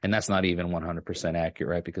 And that's not even 100% accurate,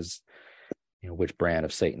 right? Because, you know, which brand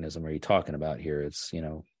of Satanism are you talking about here? It's, you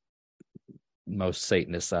know, most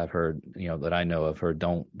Satanists I've heard, you know, that I know of,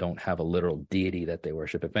 don't have a literal deity that they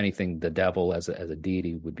worship. If anything, the devil as a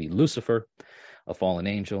deity would be Lucifer, a fallen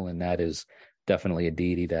angel, and that is definitely a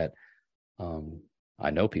deity that I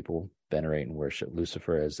know people venerate and worship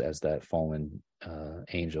Lucifer as that fallen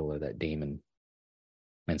angel or that demon,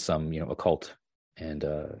 and some, you know, occult and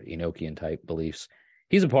Enochian type beliefs.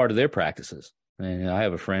 He's a part of their practices. And I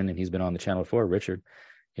have a friend, and he's been on the channel before, Richard,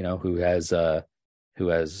 you know, who has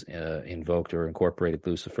invoked or incorporated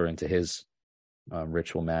Lucifer into his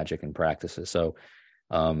ritual magic and practices. So,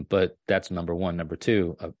 but that's number one. Number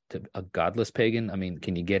two, a godless pagan. I mean,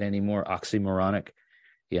 can you get any more oxymoronic?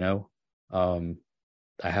 You know,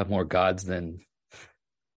 I have more gods than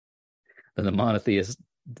the monotheist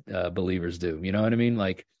believers do. You know what I mean?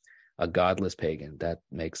 Like a godless pagan, that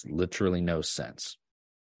makes literally no sense.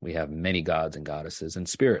 We have many gods and goddesses and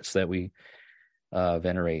spirits that we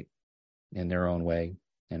venerate in their own way,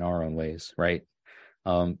 in our own ways, right?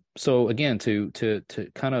 So again, to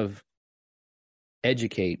kind of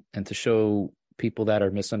educate and to show people that are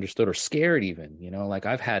misunderstood or scared, even, you know, like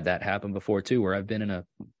I've had that happen before too, where I've been in a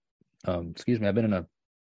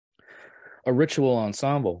ritual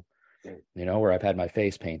ensemble, you know, where I've had my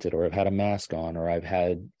face painted, or I've had a mask on, or I've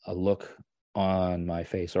had a look on my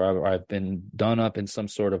face, or I've been done up in some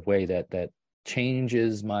sort of way that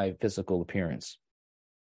changes my physical appearance.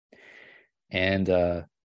 And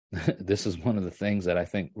this is one of the things that I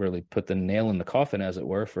think really put the nail in the coffin, as it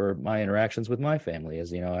were, for my interactions with my family.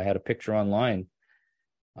 Is, you know, I had a picture online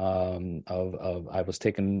of I was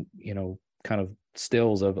taking, you know, kind of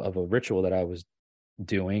stills of a ritual that I was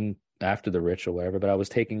doing after the ritual, whatever, but I was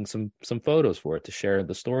taking some photos for it to share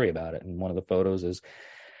the story about it. And one of the photos is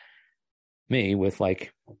me with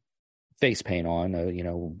like face paint on, you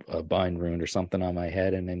know, a bind rune or something on my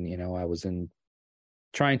head. And then, you know, I was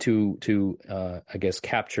trying to I guess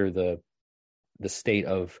capture the state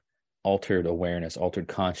of altered awareness, altered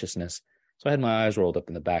consciousness. So I had my eyes rolled up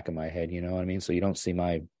in the back of my head, you know what I mean? So you don't see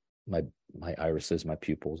my irises, my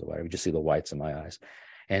pupils or whatever. You just see the whites of my eyes.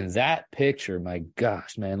 And that picture, my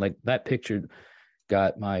gosh, man, like that picture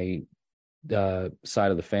got my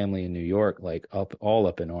side of the family in New York, like all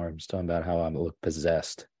up in arms, talking about how I look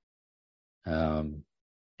possessed. And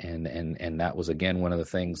that was, again, one of the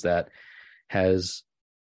things that has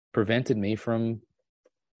prevented me from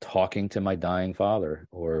talking to my dying father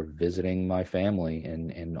or visiting my family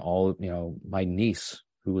and all, you know, my niece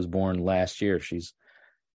who was born last year. She's,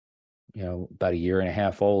 you know, about a year and a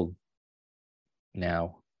half old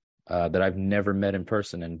now, that I've never met in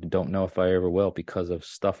person and don't know if I ever will, because of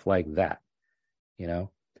stuff like that, you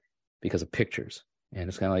know, because of pictures. And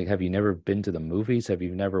it's kind of like, have you never been to the movies? Have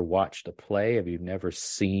you never watched a play? Have you never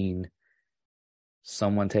seen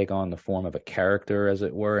someone take on the form of a character, as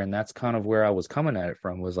it were? And that's kind of where I was coming at it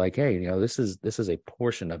from, was like, hey, you know, this is a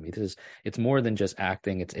portion of me. It's more than just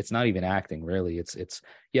acting. It's not even acting, really. It's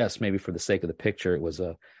yes, maybe for the sake of the picture, it was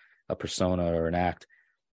a persona or an act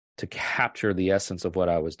to capture the essence of what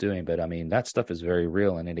I was doing. But I mean, that stuff is very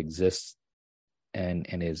real, and it exists, and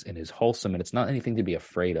is wholesome, and it's not anything to be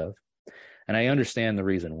afraid of. And I understand the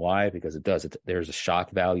reason why, because there's a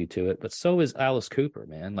shock value to it. But so is Alice Cooper,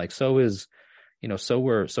 man. Like, so is, so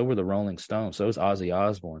were the Rolling Stones, so is Ozzy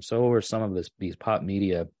Osbourne, so were some of these pop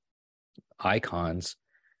media icons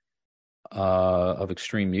of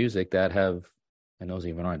extreme music that have, and those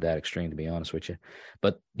even aren't that extreme, to be honest with you,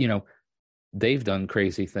 but they've done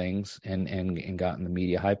crazy things and gotten the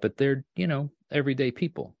media hype, but they're everyday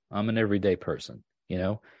people. I'm an everyday person.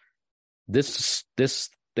 This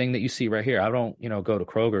thing that you see right here, I don't go to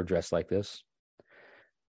Kroger dressed like this.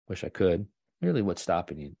 Wish I could. Really, what's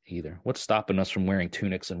stopping you either? What's stopping us from wearing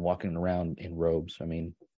tunics and walking around in robes? I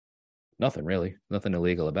mean, nothing really, nothing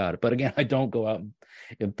illegal about it. But again, I don't go out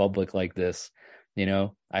in public like this.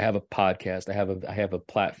 I have a podcast, I have a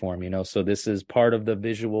platform, so this is part of the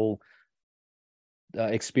visual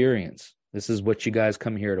experience. This is what you guys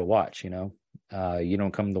come here to watch. You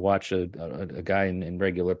don't come to watch a guy in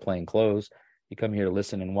regular plain clothes. You come here to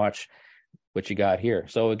listen and watch what you got here.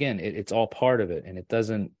 So again, it's all part of it, and it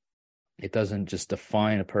doesn't just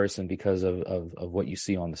define a person because of what you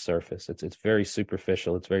see on the surface. It's very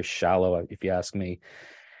superficial. It's very shallow, if you ask me,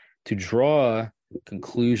 to draw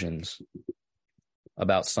conclusions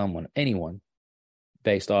about anyone,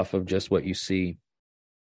 based off of just what you see,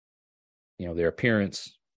 their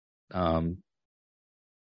appearance,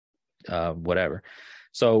 whatever.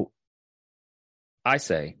 So I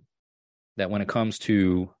say that when it comes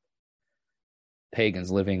to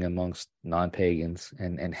pagans living amongst non-pagans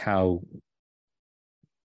and how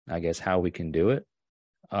we can do it,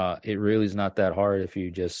 it really is not that hard if you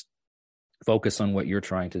just focus on what you're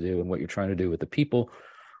trying to do and what you're trying to do with the people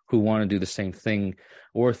who want to do the same thing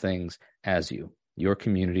or things as you, your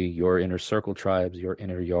community, your inner circle tribes, your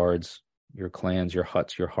inner yards, your clans, your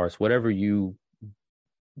huts, your hearths, whatever you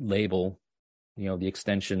label, the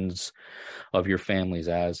extensions of your families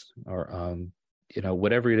as, or,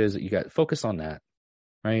 whatever it is that you got, focus on that,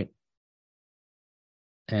 right?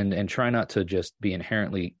 And try not to just be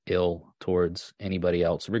inherently ill towards anybody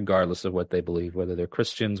else, regardless of what they believe, whether they're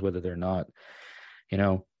Christians, whether they're not,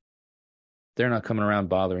 they're not coming around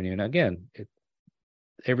bothering you. And again,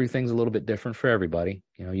 everything's a little bit different for everybody.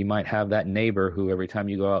 You might have that neighbor who every time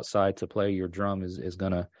you go outside to play your drum is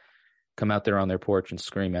going to come out there on their porch and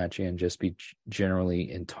scream at you and just be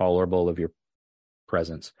generally intolerable of your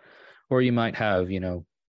presence. Or you might have,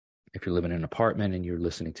 if you're living in an apartment and you're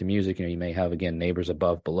listening to music, you may have, again, neighbors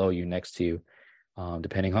above, below you, next to you,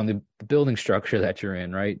 depending on the building structure that you're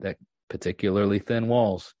in, right? That particularly thin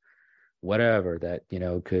walls, whatever that,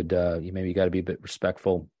 could, you maybe got to be a bit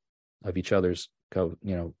respectful of each other's,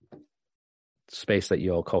 space that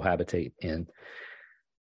you all cohabitate in.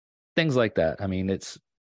 Things like that. I mean, none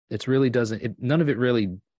of it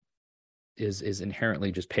really is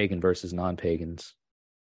inherently just pagan versus non-pagans.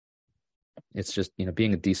 It's just,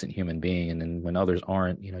 being a decent human being. And then when others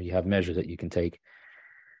aren't, you have measures that you can take.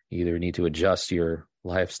 You either need to adjust your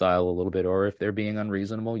lifestyle a little bit, or if they're being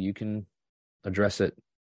unreasonable, you can address it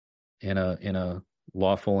in a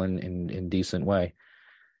lawful and decent way.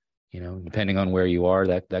 Depending on where you are,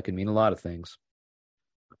 that could mean a lot of things.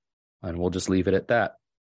 And we'll just leave it at that.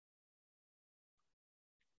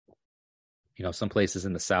 Some places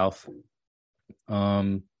in the South,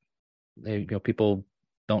 people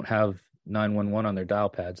don't have 911 on their dial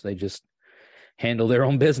pads. They just handle their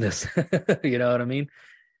own business. You know what I mean?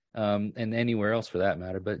 And anywhere else for that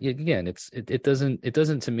matter. But again, it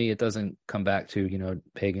doesn't to me, it doesn't come back to,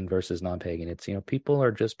 pagan versus non-pagan. It's, people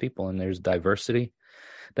are just people, and there's diversity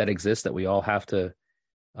that exists that we all have to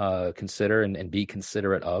consider and be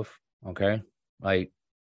considerate of. Okay.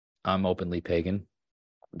 I'm openly pagan,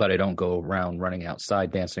 but I don't go around running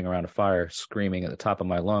outside, dancing around a fire, screaming at the top of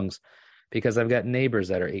my lungs, because I've got neighbors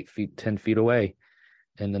that are 8 feet, 10 feet away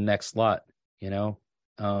in the next lot.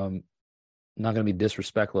 I'm not going to be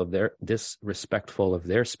disrespectful of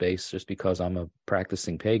their space just because I'm a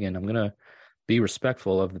practicing pagan. I'm going to be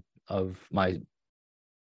respectful of my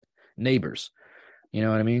neighbors. You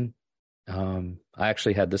know what I mean? I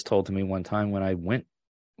actually had this told to me one time when I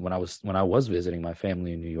was visiting my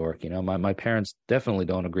family in New York. My parents definitely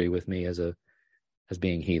don't agree with me as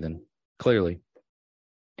being heathen, clearly.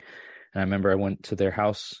 And I remember I went to their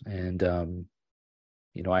house, and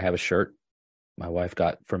I have a shirt my wife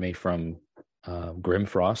got for me from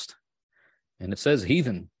Grimfrost, and it says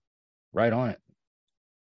heathen right on it.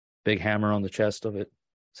 Big hammer on the chest of it. It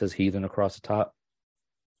says heathen across the top.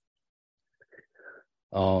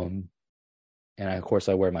 And of course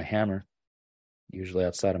I wear my hammer usually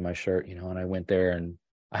outside of my shirt, and I went there and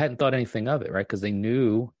I hadn't thought anything of it, right? Because they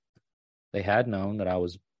knew They had known that I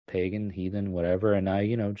was pagan, heathen, whatever, and I,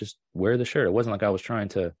 just wear the shirt. It wasn't like I was trying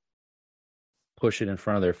to push it in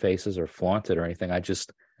front of their faces or flaunt it or anything. I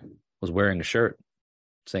just was wearing a shirt,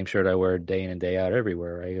 same shirt I wear day in and day out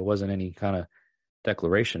everywhere. Right? It wasn't any kind of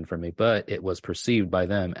declaration for me, but it was perceived by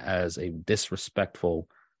them as a disrespectful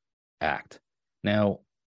act. Now,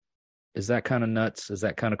 is that kind of nuts? Is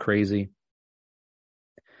that kind of crazy?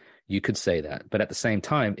 You could say that, but at the same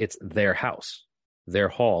time, it's their house, their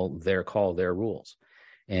hall, their call, their rules.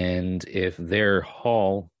 And if their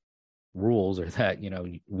hall rules are that,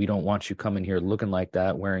 we don't want you coming here looking like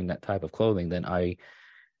that, wearing that type of clothing, then I,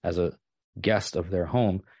 as a guest of their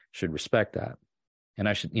home, should respect that. And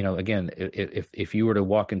I should, again, if you were to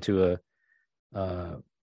walk into a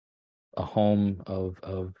home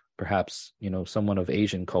of perhaps, someone of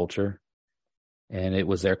Asian culture, and it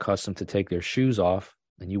was their custom to take their shoes off,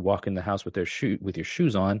 and you walk in the house with your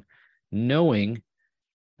shoes on, knowing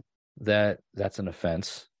that that's an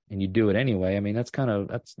offense, and you do it anyway. I mean,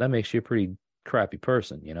 that makes you a pretty crappy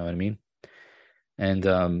person. You know what I mean? And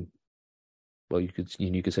well, you could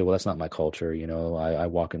say, well, that's not my culture. I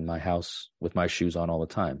walk in my house with my shoes on all the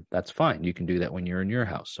time. That's fine. You can do that when you're in your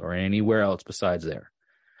house or anywhere else besides there.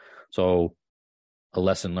 So a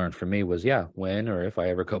lesson learned for me was, when or if I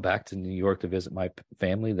ever go back to New York to visit my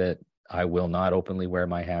family, that I will not openly wear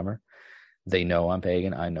my hammer. They know I'm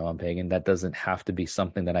pagan. I know I'm pagan. That doesn't have to be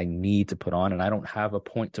something that I need to put on, and I don't have a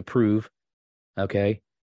point to prove. Okay.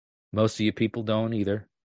 Most of you people don't either.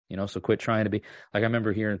 So quit trying to be like, I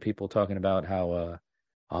remember hearing people talking about how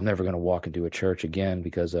I'm never going to walk into a church again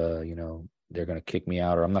because, they're going to kick me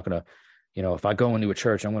out, or I'm not going to, if I go into a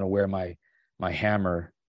church, I'm going to wear my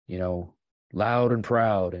hammer, loud and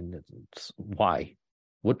proud. And why?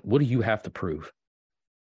 What do you have to prove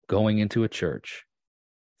going into a church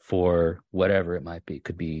for whatever it might be?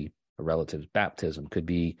 Could be a relative's baptism, could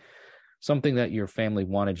be something that your family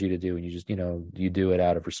wanted you to do, and you just, you do it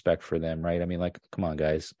out of respect for them, right? I mean, like, come on,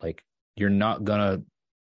 guys. Like, you're not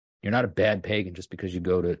a bad pagan just because you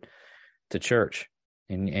go to church,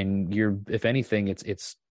 and you're, if anything,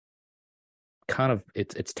 it's kind of,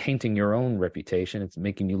 it's tainting your own reputation. It's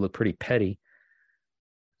making you look pretty petty.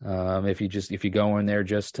 If you go in there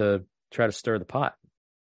just to try to stir the pot.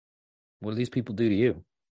 What do these people do to you?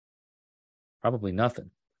 Probably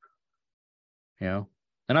nothing, And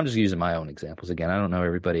I'm just using my own examples. Again, I don't know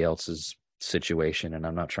everybody else's situation, and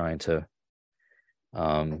I'm not trying to,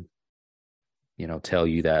 tell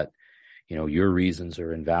you that, your reasons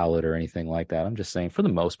are invalid or anything like that. I'm just saying, for the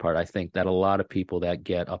most part, I think that a lot of people that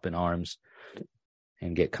get up in arms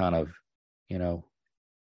and get kind of,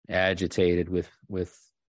 agitated with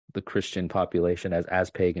the Christian population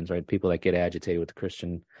as pagans, right? People that get agitated with the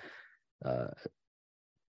Christian,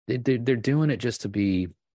 they're doing it just to be.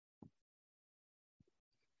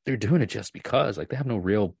 They're doing it just because, like, they have no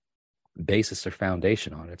real basis or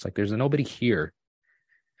foundation on it. It's like there's nobody here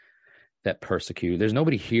that persecuted. There's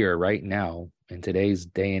nobody here right now in today's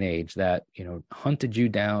day and age that, hunted you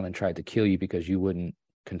down and tried to kill you because you wouldn't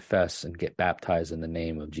confess and get baptized in the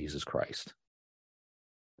name of Jesus Christ.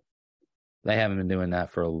 They haven't been doing that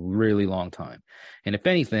for a really long time. And if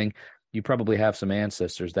anything, you probably have some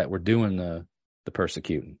ancestors that were doing the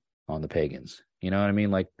persecuting on the pagans. You know what I mean?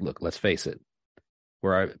 Like, look, let's face it.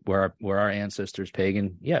 Were our ancestors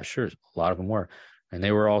pagan? Yeah, sure. A lot of them were. And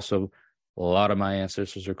they were also, a lot of my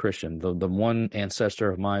ancestors are Christian. The one ancestor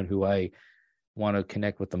of mine who I want to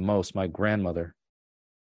connect with the most, my grandmother,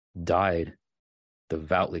 died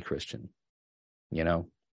devoutly Christian,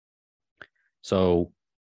 So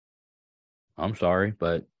I'm sorry,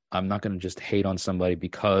 but I'm not going to just hate on somebody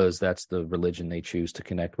because that's the religion they choose to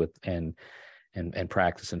connect with and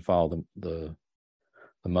practice and follow the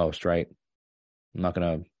most, right? I'm not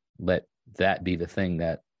going to let that be the thing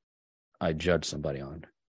that I judge somebody on. I'm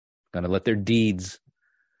going to let their deeds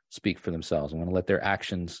speak for themselves. I'm going to let their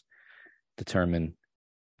actions determine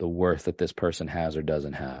the worth that this person has or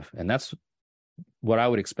doesn't have. And that's what I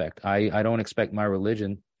would expect. I don't expect my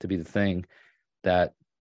religion to be the thing that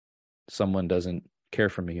someone doesn't care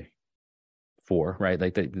for me for, right?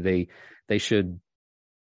 Like they should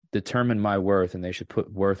determine my worth, and they should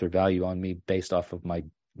put worth or value on me based off of my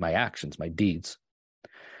actions, my deeds.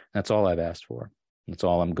 That's all I've asked for. That's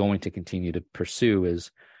all I'm going to continue to pursue,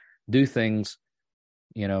 is do things,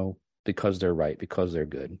 because they're right, because they're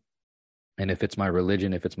good. And if it's my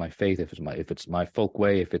religion, if it's my faith, if it's my folk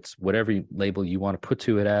way, if it's whatever label you want to put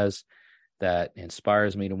to it as, that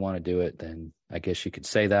inspires me to want to do it, then I guess you could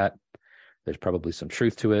say that. There's probably some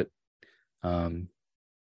truth to it.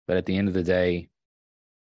 But at the end of the day,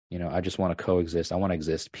 I just want to coexist. I want to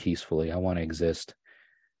exist peacefully. I want to exist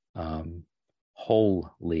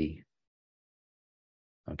wholly.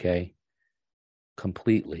 Okay.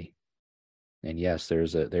 Completely. And yes, there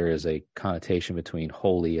is a connotation between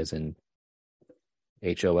holy as in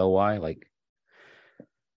HOLY, like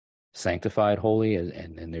sanctified, holy,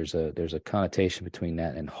 and there's a connotation between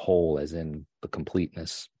that and whole as in the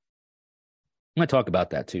completeness. I'm gonna talk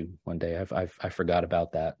about that too one day. I forgot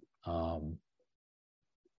about that.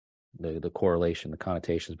 The correlation, the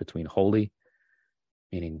connotations between holy,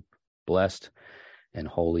 meaning blessed, and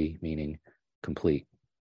holy, meaning complete.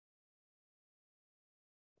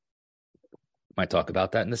 Might talk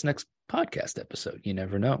about that in this next podcast episode. You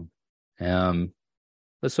never know.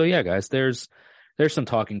 But so yeah, guys, there's some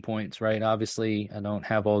talking points, right? Obviously, I don't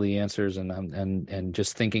have all the answers, and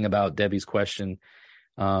just thinking about Debbie's question,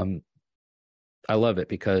 I love it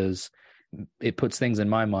because it puts things in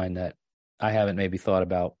my mind that I haven't maybe thought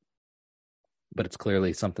about, but it's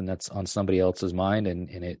clearly something that's on somebody else's mind, and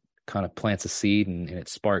it kind of plants a seed and it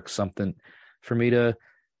sparks something for me to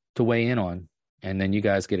weigh in on. And then you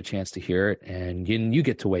guys get a chance to hear it, and you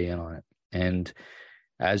get to weigh in on it. And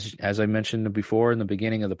as I mentioned before in the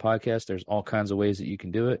beginning of the podcast, there's all kinds of ways that you can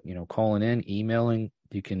do it. Calling in, emailing.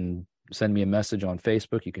 You can send me a message on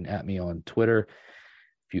Facebook. You can @ me on Twitter.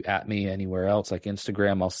 If you @ me anywhere else like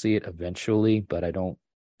Instagram, I'll see it eventually, but I don't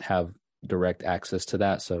have direct access to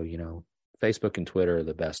that. So, Facebook and Twitter are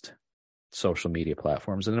the best social media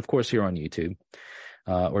platforms. And of course, here on YouTube.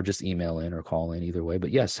 Or just email in or call in, either way.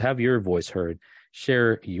 But yes, have your voice heard.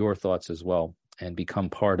 Share your thoughts as well, and become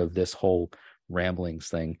part of this whole ramblings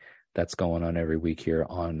thing that's going on every week here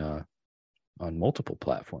on multiple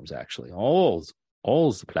platforms. Actually, all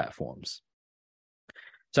the platforms.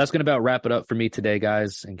 So that's going to about wrap it up for me today,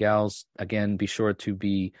 guys and gals. Again, be sure to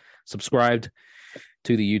be subscribed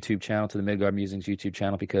to the YouTube channel, to the Midgard Musings YouTube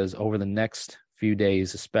channel, because over the next few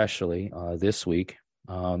days, especially this week,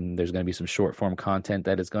 there's going to be some short form content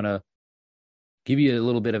that is going to give you a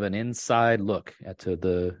little bit of an inside look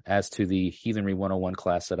as to the Heathenry 101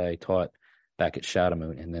 class that I taught back at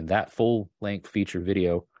Shadowmoon. And then that full length feature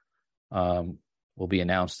video will be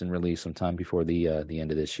announced and released sometime before the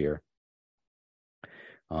end of this year.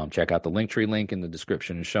 Check out the Linktree link in the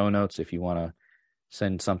description and show notes if you want to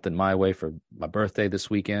send something my way for my birthday this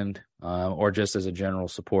weekend, or just as a general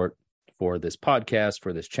support for this podcast,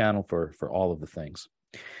 for this channel, for all of the things.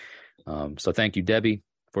 So thank you, Debbie,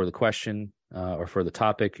 for the question or for the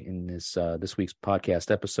topic in this week's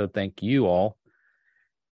podcast episode. Thank you all,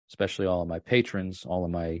 especially all of my patrons, all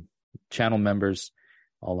of my channel members,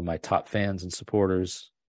 all of my top fans and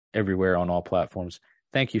supporters everywhere on all platforms.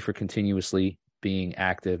 Thank you for continuously being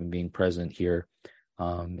active and being present here,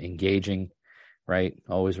 engaging, right?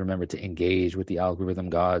 Always remember to engage with the algorithm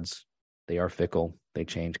gods. They are fickle. They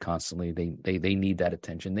change constantly. They need that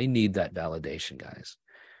attention. They need that validation, guys.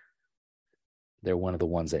 They're one of the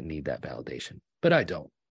ones that need that validation, but I don't.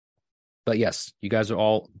 But yes, you guys are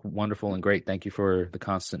all wonderful and great. Thank you for the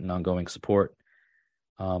constant and ongoing support.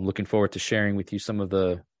 Looking forward to sharing with you some of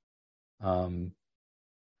the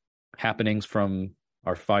happenings from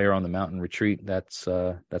our Fire on the Mountain retreat. That's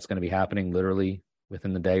going to be happening literally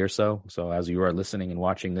within the day or so. So as you are listening and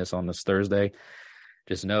watching this on this Thursday,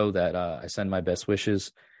 just know that I send my best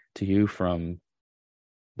wishes to you from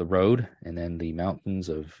the road and then the mountains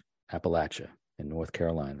of Appalachia in North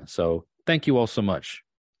Carolina. So thank you all so much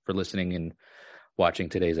for listening and watching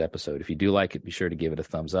today's episode. If you do like it, be sure to give it a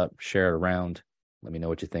thumbs up, share it around. Let me know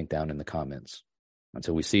what you think down in the comments.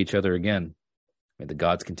 Until we see each other again, may the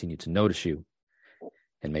gods continue to notice you,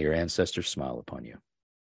 and may your ancestors smile upon you.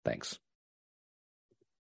 Thanks.